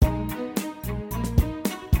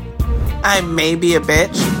I may be a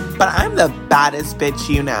bitch, but I'm the baddest bitch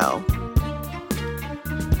you know.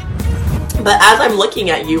 But as I'm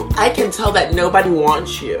looking at you, I can tell that nobody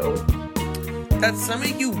wants you. That some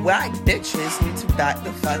of you whack bitches need to back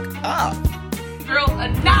the fuck up. Girl,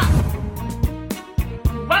 enough!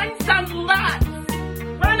 Run some laps!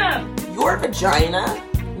 Run them! Your vagina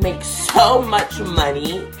makes so much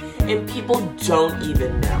money and people don't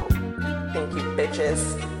even know. Thank you,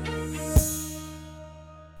 bitches.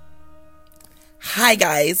 Hi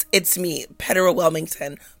guys, it's me, Petera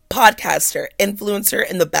Wilmington, podcaster, influencer,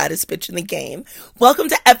 and the baddest bitch in the game. Welcome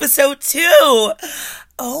to episode 2.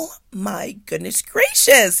 Oh my goodness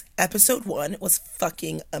gracious. Episode 1 was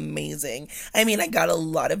fucking amazing. I mean, I got a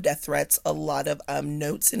lot of death threats, a lot of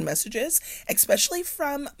notes and messages, especially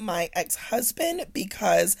from my ex-husband,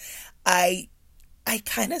 because I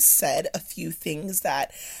kind of said a few things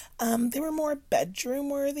that they were more bedroom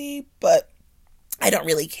worthy, but I don't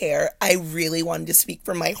really care. I really wanted to speak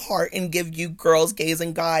from my heart and give you girls, gays,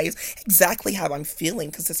 and guys exactly how I'm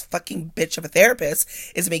feeling, because this fucking bitch of a therapist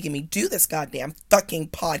is making me do this goddamn fucking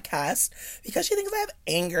podcast because she thinks I have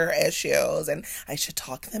anger issues and I should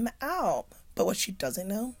talk them out. But what she doesn't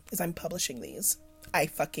know is I'm publishing these. I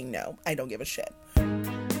fucking know. I don't give a shit.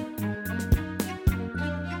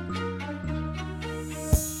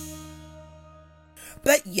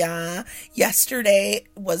 But yeah, yesterday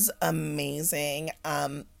was amazing.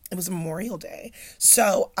 It was Memorial Day.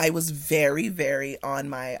 So I was very, very on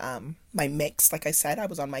my my mix. Like I said, I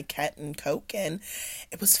was on my Ket and Coke, and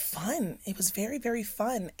it was fun. It was very, very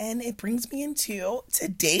fun. And it brings me into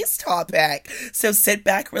today's topic. So sit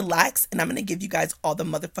back, relax, and I'm going to give you guys all the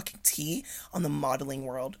motherfucking tea on the modeling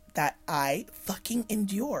world that I fucking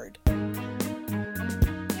endured.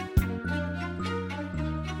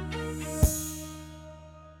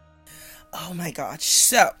 Oh my gosh.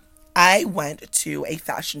 So I went to a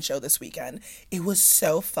fashion show this weekend. It was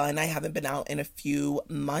so fun. I haven't been out in a few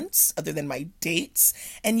months other than my dates.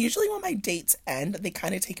 And usually when my dates end, they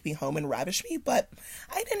kind of take me home and ravish me. But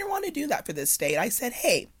I didn't want to do that for this date. I said,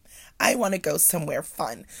 hey, I want to go somewhere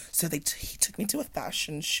fun. So he took me to a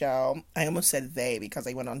fashion show. I almost said they because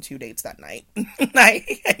I went on 2 dates that night.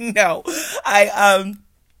 I know.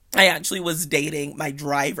 I actually was dating my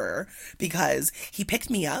driver because he picked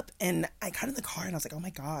me up and I got in the car and I was like, oh my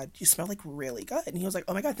God, you smell like really good. And he was like,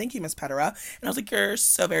 oh my God, thank you, Miss Petera. And I was like, you're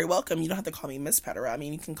so very welcome. You don't have to call me Miss Petera. I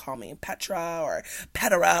mean, you can call me Petra or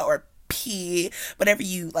Petera or P, whatever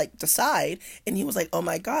you like decide. And he was like, oh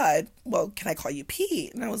my God, well, can I call you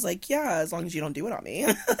P? And I was like, yeah, as long as you don't do it on me,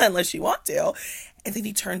 unless you want to. And then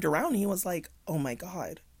he turned around and he was like, oh my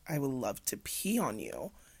God, I would love to pee on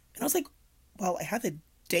you. And I was like, well, I have a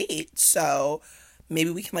date, so maybe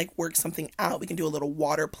we can like work something out. We can do a little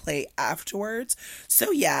water play afterwards.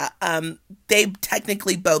 So yeah, they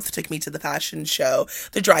technically both took me to the fashion show.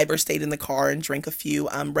 The driver stayed in the car and drank a few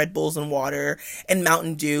Red Bulls and water and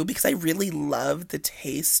Mountain Dew because I really love the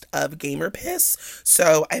taste of gamer piss.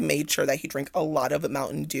 So I made sure that he drank a lot of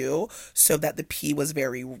Mountain Dew so that the pee was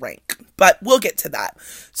very rank. But we'll get to that.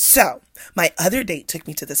 So my other date took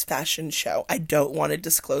me to this fashion show. I don't want to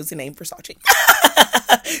disclose the name Versace.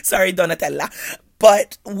 Sorry, Donatella.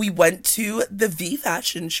 But we went to the V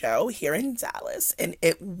Fashion Show here in Dallas, and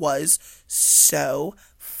it was so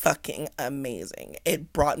fucking amazing.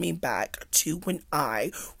 It brought me back to when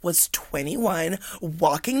I was 21,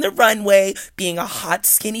 walking the runway, being a hot,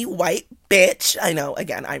 skinny, white bitch. I know,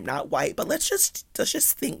 again, I'm not white, but let's just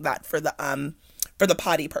think that for the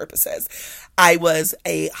potty purposes. I was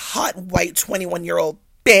a hot, white, 21-year-old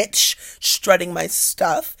bitch strutting my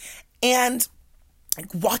stuff, and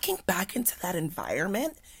like walking back into that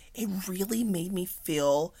environment, it really made me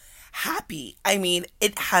feel happy. I mean,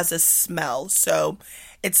 it has a smell. So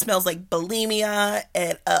it smells like bulimia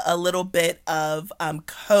and a little bit of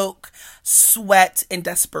coke, sweat, and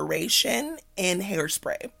desperation in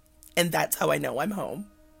Hairspray. And that's how I know I'm home.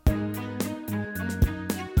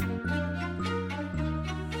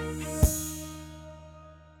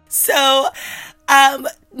 So,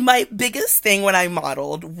 my biggest thing when I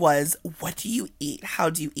modeled was, what do you eat? How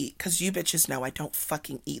do you eat? Because you bitches know I don't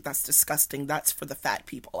fucking eat. That's disgusting. That's for the fat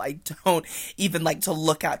people. I don't even like to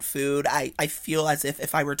look at food. I feel as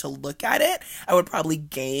if I were to look at it, I would probably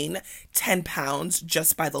gain 10 pounds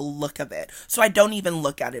just by the look of it. So I don't even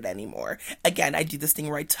look at it anymore. Again, I do this thing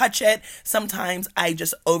where I touch it. Sometimes I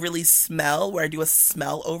just overly smell, where I do a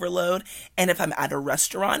smell overload. And if I'm at a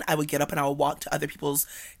restaurant, I would get up and I would walk to other people's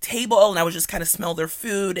table and I would just kind of smell their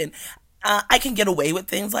food. And I can get away with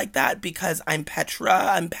things like that because I'm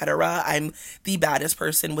Petra, I'm the baddest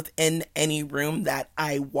person within any room that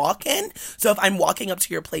I walk in. So if I'm walking up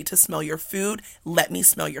to your plate to smell your food, let me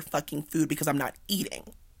smell your fucking food because I'm not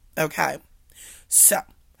eating. Okay? So,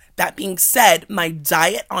 that being said, my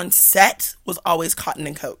diet on set was always cotton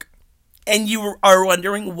and Coke. And you are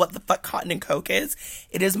wondering what the fuck cotton and Coke is?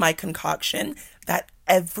 It is my concoction that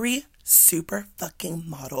every super fucking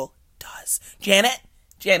model does. Janet,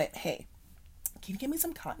 hey. Can you give me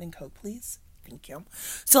some cotton and Coke, please? Thank you.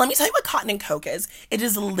 So let me tell you what cotton and Coke is. It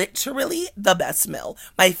is literally the best meal.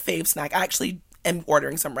 My fave snack. I actually am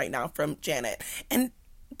ordering some right now from Janet. And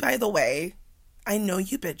by the way, I know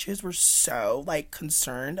you bitches were so,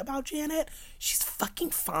 concerned about Janet. She's fucking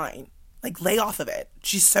fine. Lay off of it.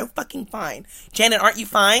 She's so fucking fine. Janet, aren't you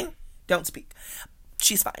fine? Don't speak.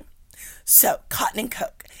 She's fine. So, cotton and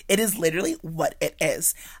Coke. It is literally what it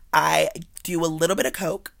is. I do a little bit of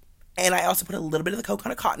Coke. And I also put a little bit of the Coke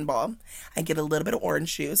on a cotton ball. I get a little bit of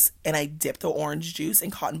orange juice and I dip the orange juice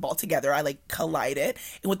and cotton ball together. I collide it.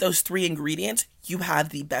 And with those 3 ingredients, you have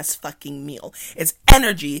the best fucking meal. It's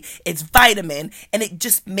energy, it's vitamin, and it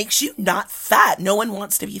just makes you not fat. No one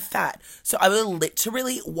wants to be fat. So I would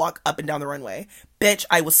literally walk up and down the runway. Bitch,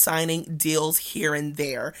 I was signing deals here and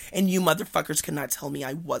there, and you motherfuckers could not tell me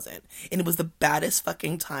I wasn't. And it was the baddest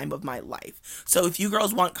fucking time of my life. So if you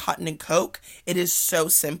girls want cotton and Coke, it is so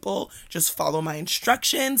simple. Just follow my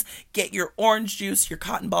instructions, get your orange juice, your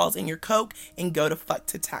cotton balls, and your Coke, and go to fuck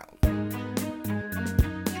to town.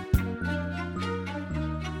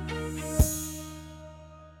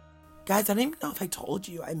 Guys, I don't even know if I told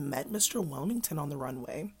you, I met Mr. Wilmington on the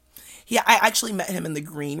runway. Yeah, I actually met him in the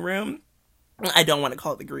green room. I don't want to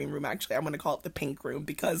call it the green room, actually. I want to call it the pink room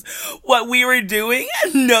because what we were doing,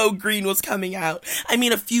 no green was coming out. I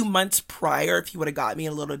mean, a few months prior, if he would have got me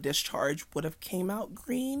a little discharge, would have came out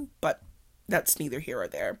green, but that's neither here or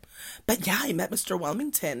there. But yeah, I met Mr.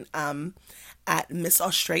 Wilmington at Miss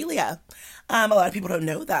Australia. A lot of people don't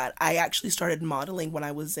know that. I actually started modeling when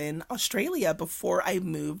I was in Australia before I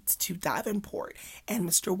moved to Davenport. And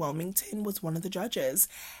Mr. Wilmington was one of the judges.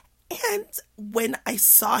 And when I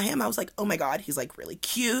saw him, I was like, oh my God, he's really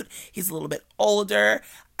cute. He's a little bit older.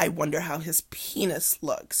 I wonder how his penis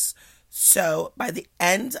looks. So by the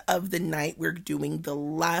end of the night, we're doing the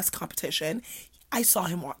last competition. I saw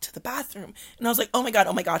him walk to the bathroom and I was like, oh my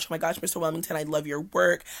gosh, Mr. Wilmington, I love your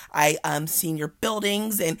work. I seen your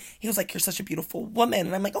buildings. And he was like, you're such a beautiful woman.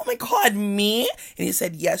 And I'm like, oh my God, me? And he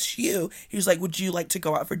said, yes, you. He was like, would you like to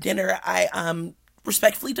go out for dinner? I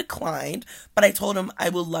respectfully declined, but I told him I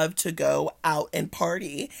would love to go out and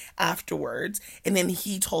party afterwards. And then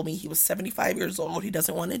he told me he was 75 years old. He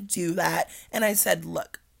doesn't want to do that. And I said,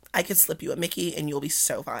 look, I could slip you a Mickey and you'll be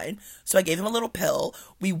so fine. So I gave him a little pill.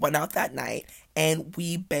 We went out that night and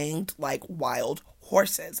we banged like wild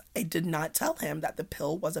horses. I did not tell him that the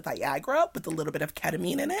pill was a Viagra with a little bit of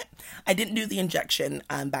ketamine in it. I didn't do the injection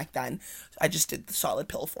back then. I just did the solid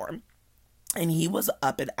pill form. And he was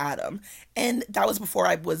up and at him. And that was before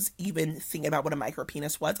I was even thinking about what a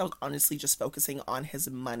micropenis was. I was honestly just focusing on his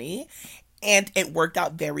money. And it worked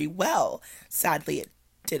out very well. Sadly, it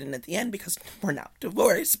didn't at the end because we're now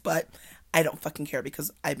divorced. But I don't fucking care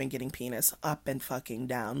because I've been getting penis up and fucking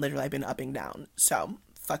down. Literally, I've been up and down. So,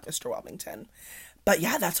 fuck Mr. Wilmington. But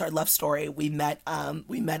yeah, that's our love story. We met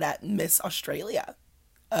at Miss Australia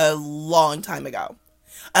a long time ago.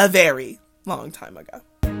 A very long time ago.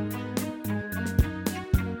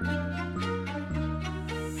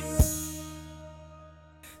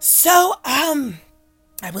 So,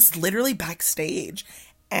 I was literally backstage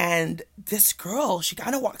and this girl, she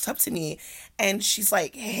kind of walks up to me and she's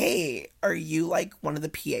like, hey, are you like one of the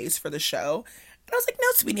PAs for the show? And I was like, no,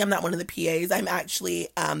 sweetie, I'm not one of the PAs. I'm actually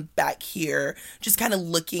back here just kind of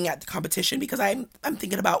looking at the competition because I'm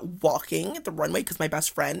thinking about walking at the runway because my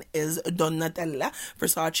best friend is Donatella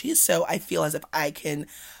Versace. So I feel as if I can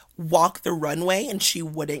walk the runway and she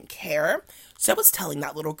wouldn't care. So I was telling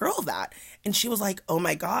that little girl that. And she was like, oh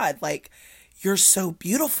my God, like, you're so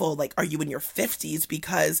beautiful. Like, are you in your 50s?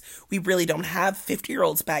 Because we really don't have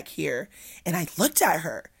 50-year-olds back here. And I looked at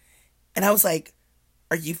her and I was like,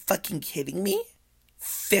 are you fucking kidding me?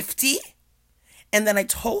 50? And then I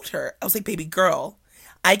told her, I was like, baby girl,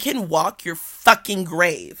 I can walk your fucking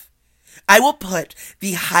grave. I will put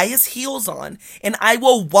the highest heels on and I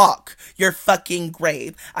will walk your fucking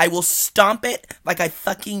grave. I will stomp it like I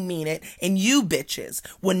fucking mean it. And you bitches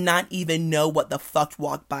would not even know what the fuck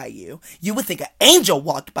walked by you. You would think an angel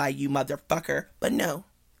walked by you, motherfucker. But no,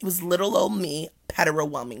 it was little old me, Petra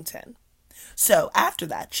Wilmington. So after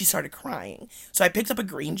that, she started crying. So I picked up a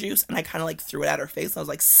green juice and I kind of like threw it at her face. And I was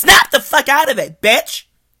like, snap the fuck out of it, bitch.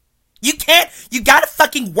 You gotta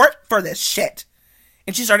fucking work for this shit.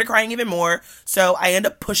 And she started crying even more. So I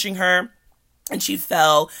ended up pushing her and she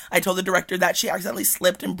fell. I told the director that she accidentally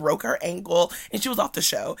slipped and broke her ankle and she was off the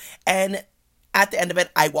show. And at the end of it,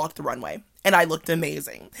 I walked the runway and I looked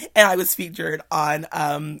amazing. And I was featured on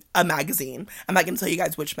a magazine. I'm not going to tell you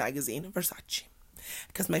guys which magazine. Versace.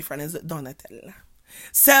 Because my friend is Donatella.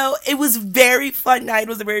 So it was a very fun night. It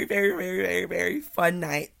was a very, very, very, very, very fun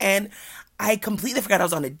night. And I completely forgot I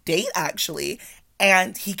was on a date, actually.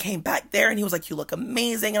 And he came back there and he was like, you look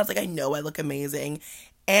amazing. And I was like, I know I look amazing.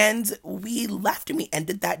 And we left and we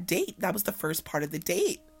ended that date. That was the first part of the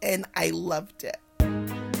date. And I loved it.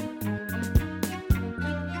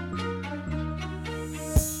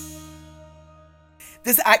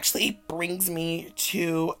 This actually brings me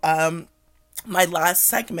to my last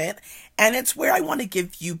segment, and it's where I want to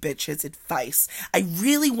give you bitches advice. I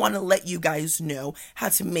really want to let you guys know how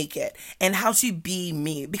to make it and how to be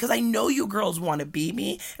me, because I know you girls want to be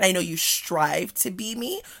me and I know you strive to be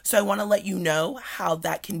me, so I want to let you know how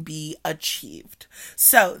that can be achieved.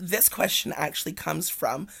 So this question actually comes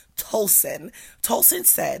from Tolson. Tolson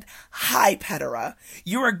said, "Hi Petera,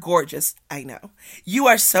 you are gorgeous, I know. You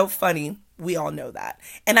are so funny, we all know that.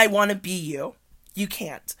 And I want to be you. You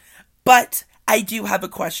can't. But I do have a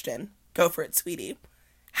question. Go for it, sweetie.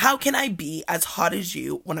 How can I be as hot as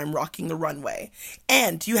you when I'm rocking the runway?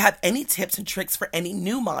 And do you have any tips and tricks for any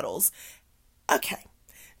new models?" Okay.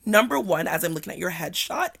 Number one, as I'm looking at your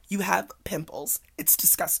headshot, you have pimples. It's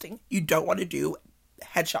disgusting. You don't want to do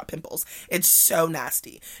headshot pimples. It's so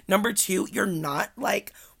nasty. Number two, you're not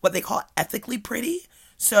like what they call ethically pretty.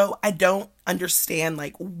 So I don't understand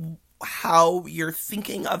like how you're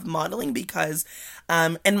thinking of modeling, because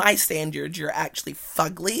in my standards you're actually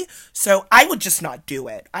fugly, so I would just not do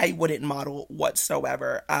it. I wouldn't model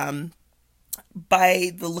whatsoever.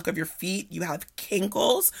 By the look of your feet, you have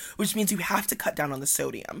kinkles, which means you have to cut down on the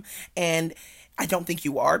sodium, and I don't think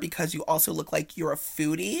you are, because you also look like you're a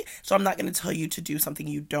foodie. So I'm not going to tell you to do something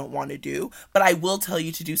you don't want to do, but I will tell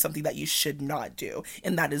you to do something that you should not do,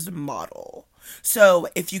 and that is model. So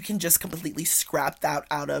if you can just completely scrap that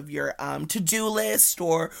out of your to-do list,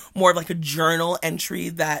 or more of like a journal entry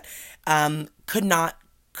that could not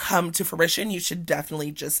come to fruition, you should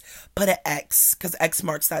definitely just put an X, because X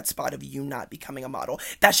marks that spot of you not becoming a model.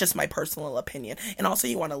 That's just my personal opinion. And also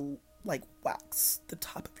you want to like wax the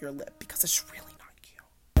top of your lip, because it's really not cute.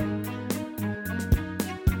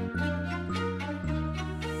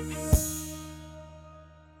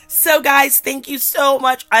 So guys, thank you so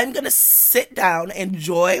much. I'm gonna sit down,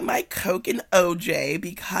 enjoy my Coke and OJ,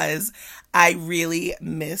 because I really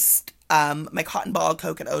missed my cotton ball,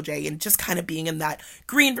 Coke, and OJ, and just kind of being in that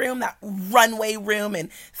green room, that runway room,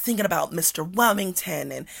 and thinking about Mr.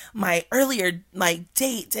 Wilmington and my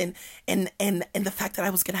date, and the fact that I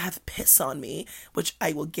was gonna have piss on me, which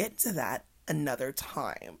I will get to that another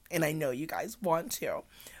time, and I know you guys want to.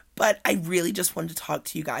 But I really just wanted to talk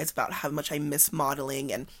to you guys about how much I miss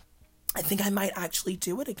modeling, and I think I might actually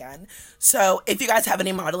do it again. So if you guys have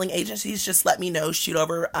any modeling agencies, just let me know. Shoot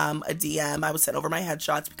over a DM. I will send over my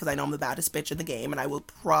headshots, because I know I'm the baddest bitch in the game, and I will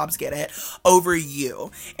probs get it over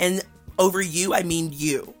you. And over you, I mean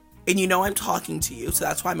you. And you know I'm talking to you, so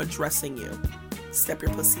that's why I'm addressing you. Step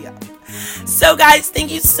your pussy up. So guys,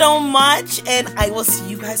 thank you so much, and I will see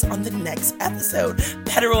you guys on the next episode.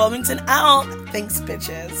 Petera Wilmington out. Thanks,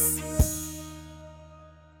 bitches.